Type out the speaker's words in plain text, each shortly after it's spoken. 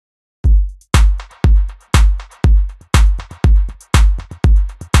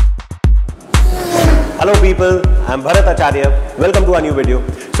Hello people, I'm Bharat Acharya. Welcome to a new video.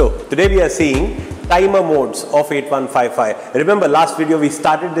 So today we are seeing timer modes of 𝗕𝗵𝗿𝗁. Remember last video we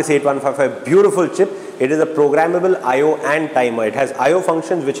started this 𝗕𝗵𝗿𝗁 beautiful chip. It is a programmable I/O and timer. It has I/O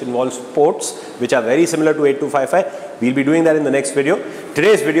functions which involves ports which are very similar to 𝗕𝗵𝗿𝗁. We'll be doing that in the next video.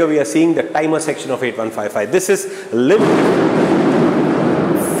 Today's video we are seeing the timer section of 𝗕𝗵𝗿𝗁. This is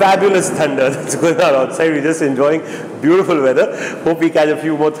fabulous thunder that's going on outside. We're just enjoying beautiful weather. Hope we catch a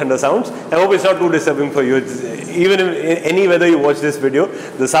few more thunder sounds. I hope it's not too disturbing for you. Even in any weather you watch this video,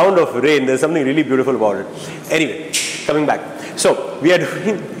 the sound of rain, there's something really beautiful about it. Anyway, coming back. So we are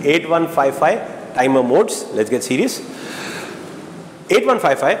doing 𝗕𝗵𝗿𝗁 timer modes. Let's get serious.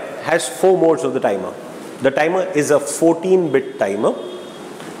 𝗕𝗵𝗿𝗁 has 4 modes of the timer. The timer is a 14-bit timer.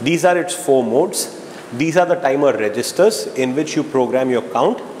 These are its 4 modes. These are the timer registers in which you program your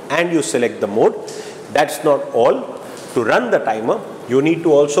count and you select the mode. That's not all. To run the timer, you need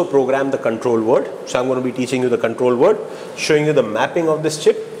to also program the control word. So I'm going to be teaching you the control word, showing you the mapping of this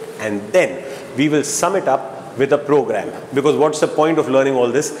chip, and then we will sum it up with a program. Because what's the point of learning all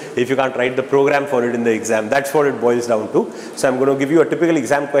this if you can't write the program for it in the exam? That's what it boils down to. So I'm going to give you a typical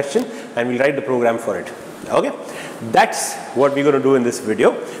exam question and we'll write the program for it. Okay, that's what we're going to do in this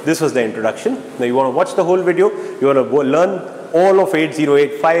video. This was the introduction. Now you want to watch the whole video, you want to go learn all of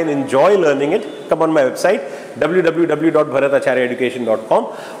𝗕𝗵𝗿𝗁 and enjoy learning it. Come on my website www.bharatacharyaeducation.com.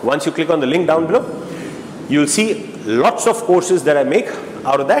 Once you click on the link down below, you'll see lots of courses that I make.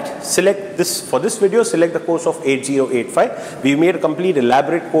 Out of that, select this. For this video, select the course of 𝗕𝗵𝗿𝗁. We made a complete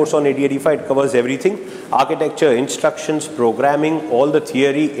elaborate course on 𝗕𝗵𝗿. It covers everything: architecture, instructions, programming, all the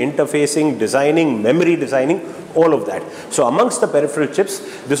theory, interfacing, designing, memory designing, all of that. So amongst the peripheral chips,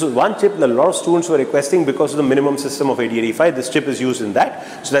 this is one chip that a lot of students were requesting because of the minimum system of 𝗕𝗵𝗿. This chip is used in that.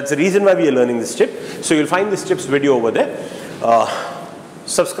 So that's the reason why we are learning this chip. So you'll find this chip's video over there.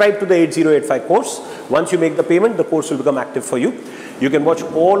 Subscribe to the 𝗕𝗵𝗿𝗁 course. Once you make the payment, the course will become active for you. You can watch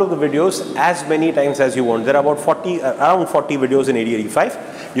all of the videos as many times as you want. There are about around 40 videos in 𝗕𝗵𝗿.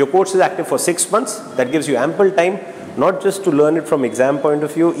 Your course is active for 6 months. That gives you ample time, not just to learn it from exam point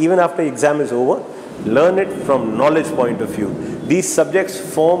of view. Even after exam is over, learn it from knowledge point of view. These subjects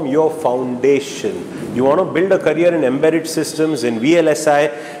form your foundation. You want to build a career in embedded systems, in VLSI,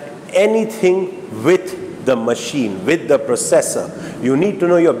 anything with the machine, with the processor. You need to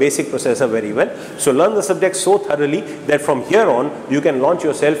know your basic processor very well. So learn the subject so thoroughly that from here on, you can launch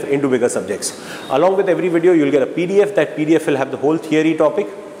yourself into bigger subjects. Along with every video, you'll get a PDF. That PDF will have the whole theory topic.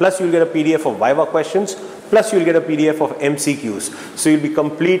 Plus you'll get a PDF of Viva questions. Plus you'll get a PDF of MCQs. So you'll be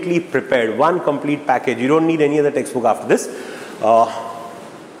completely prepared. One complete package. You don't need any other textbook after this.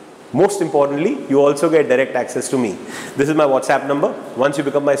 Most importantly, you also get direct access to me. This is my WhatsApp number. Once you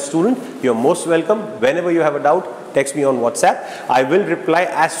become my student, you're most welcome. Whenever you have a doubt, text me on WhatsApp. I will reply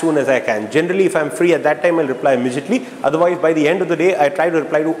as soon as I can. Generally, if I'm free at that time, I'll reply immediately. Otherwise, by the end of the day, I try to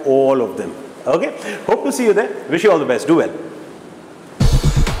reply to all of them. Okay? Hope to see you there. Wish you all the best. Do well.